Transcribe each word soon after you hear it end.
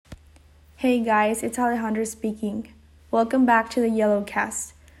Hey guys, it's Alejandra speaking. Welcome back to the Yellow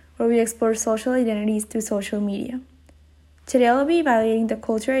Cast, where we explore social identities through social media. Today I'll be evaluating the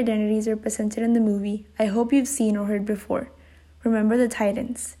cultural identities represented in the movie I hope you've seen or heard before, Remember the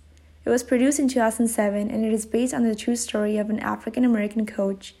Titans. It was produced in 2007 and it is based on the true story of an African American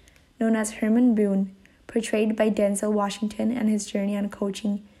coach known as Herman Boone, portrayed by Denzel Washington and his journey on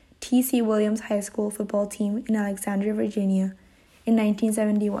coaching T.C. Williams High School football team in Alexandria, Virginia in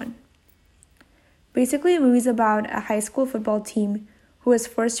 1971. Basically, the movie is about a high school football team who is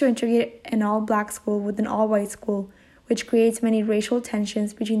forced to integrate an all-black school with an all-white school, which creates many racial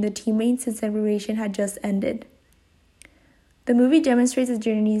tensions between the teammates since segregation had just ended. The movie demonstrates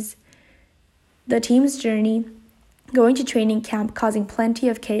the team's journey going to training camp, causing plenty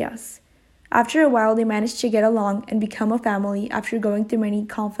of chaos. After a while, they manage to get along and become a family after going through many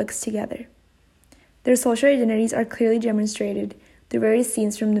conflicts together. Their social identities are clearly demonstrated through various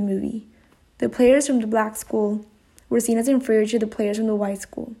scenes from the movie. The players from the black school were seen as inferior to the players from the white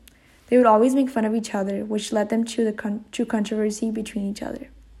school. They would always make fun of each other, which led them to the controversy between each other.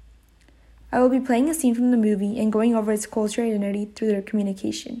 I will be playing a scene from the movie and going over its cultural identity through their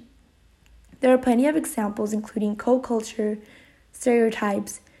communication. There are plenty of examples including co-culture,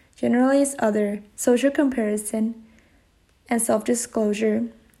 stereotypes, generalized other, social comparison, and self-disclosure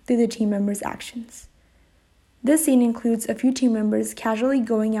through the team members' actions. This scene includes a few team members casually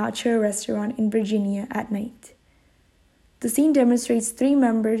going out to a restaurant in Virginia at night. The scene demonstrates 3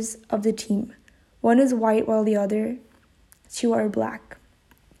 members of the team. One is white while the other 2 are black.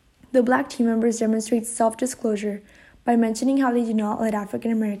 The black team members demonstrate self-disclosure by mentioning how they do not let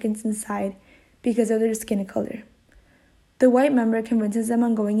African Americans inside because of their skin color. The white member convinces them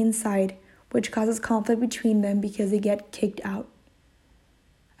on going inside, which causes conflict between them because they get kicked out.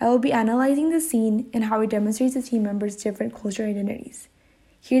 I will be analyzing the scene and how it demonstrates the team members' different cultural identities.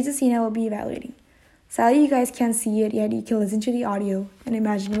 Here's the scene I will be evaluating. Sadly, you guys can't see it, yet you can listen to the audio and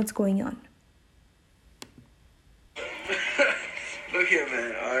imagine what's going on. Look here,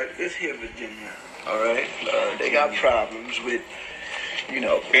 man, alright? This here Virginia, alright? They got problems with, They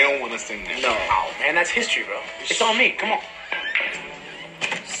don't want us in there. No. Oh, man, that's history, bro. It's on me. Come on.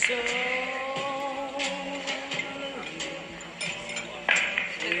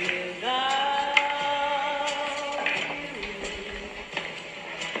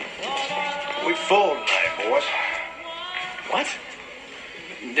 We full tonight, boys. What?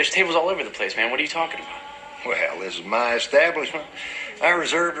 There's tables all over the place, man. What are you talking about? Well, this is my establishment. I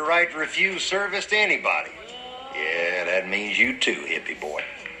reserve the right to refuse service to anybody. Yeah, that means you too, hippie boy.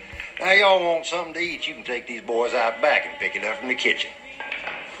 Now, y'all want something to eat, you can take these boys out back and pick it up from the kitchen.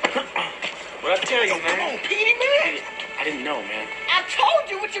 What I tell you, man? Come on, Petey, man. I didn't know, man. I told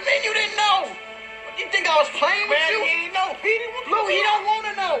you. What you mean you didn't know? What, you think I was playing with you? He ain't know, Petey. Lou, he don't want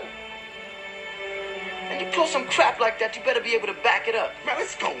to know. And you pull some crap like that, you better be able to back it up. Man,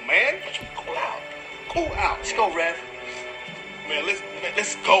 let's go, man. Cool out. Cool out. Let's go, Rev. Man,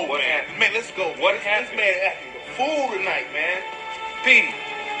 let's go, man. Man, let's go. What This happened? man acting a fool tonight, man. Petey.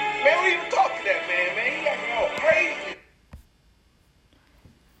 Man, don't even talk to that man, man. He acting all crazy.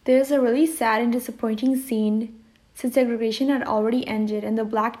 There's a really sad and disappointing scene since segregation had already ended and the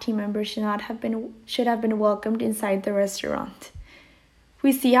black team members should have been welcomed inside the restaurant.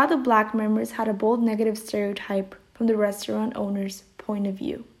 We see how the black members had a bold negative stereotype from the restaurant owner's point of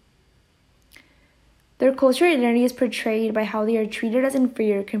view. Their cultural identity is portrayed by how they are treated as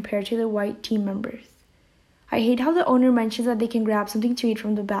inferior compared to the white team members. I hate how the owner mentions that they can grab something to eat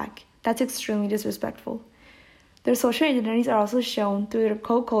from the back. That's extremely disrespectful. Their social identities are also shown through their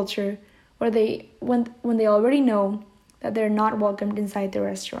co-culture, where when they already know that they're not welcomed inside the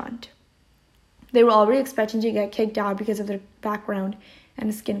restaurant. They were already expecting to get kicked out because of their background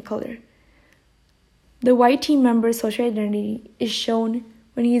and skin color. The white team member's social identity is shown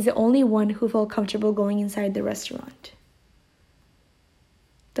when he is the only one who felt comfortable going inside the restaurant.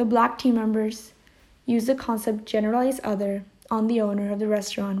 The black team members use the concept generalized other on the owner of the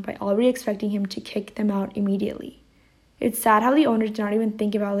restaurant by already expecting him to kick them out immediately. It's sad how the owners do not even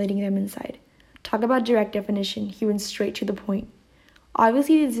think about letting them inside. Talk about direct definition, he went straight to the point.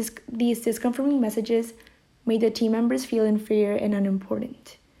 Obviously, these discomforting messages made the team members feel inferior and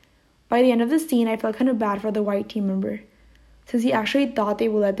unimportant. By the end of the scene, I felt kind of bad for the white team member, since he actually thought they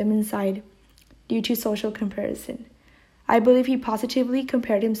would let them inside due to social comparison. I believe he positively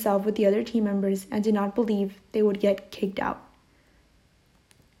compared himself with the other team members and did not believe they would get kicked out.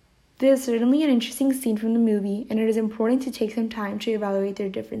 This is certainly an interesting scene from the movie, and it is important to take some time to evaluate their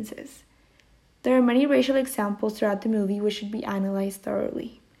differences. There are many racial examples throughout the movie which should be analyzed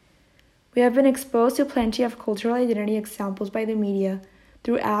thoroughly. We have been exposed to plenty of cultural identity examples by the media,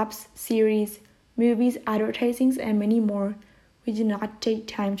 through apps, series, movies, advertisings, and many more we do not take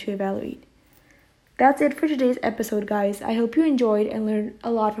time to evaluate. That's it for today's episode, guys. I hope you enjoyed and learned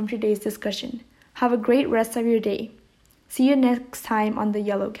a lot from today's discussion. Have a great rest of your day. See you next time on the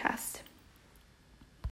Yellowcast.